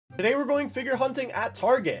Today we're going figure hunting at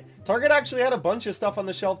Target. Target actually had a bunch of stuff on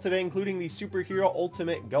the shelf today, including the Superhero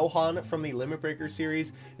Ultimate Gohan from the Limit Breaker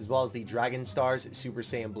series, as well as the Dragon Stars Super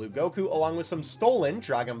Saiyan Blue Goku, along with some stolen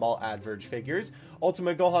Dragon Ball Adverge figures.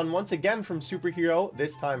 Ultimate Gohan once again from Superhero,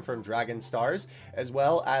 this time from Dragon Stars, as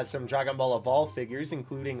well as some Dragon Ball Evolve figures,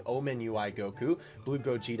 including Omen UI Goku, Blue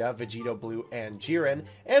Gogeta, Vegito Blue, and Jiren.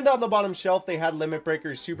 And on the bottom shelf, they had Limit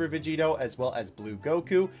Breaker Super Vegito, as well as Blue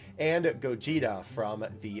Goku, and Gogeta from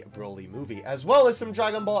the Broly movie, as well as some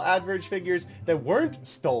Dragon Ball Adverge figures that weren't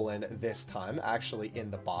stolen this time, actually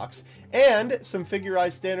in the box, and some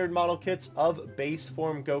figurized standard model kits of base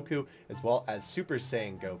form Goku, as well as Super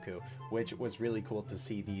Saiyan Goku, which was really cool to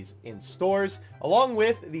see these in stores, along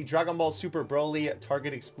with the Dragon Ball Super Broly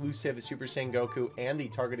Target exclusive Super Saiyan Goku and the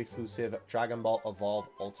Target exclusive Dragon Ball Evolve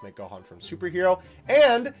Ultimate Gohan from Superhero.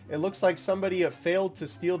 And it looks like somebody failed to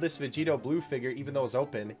steal this Vegito Blue figure, even though it was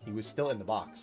open. He was still in the box.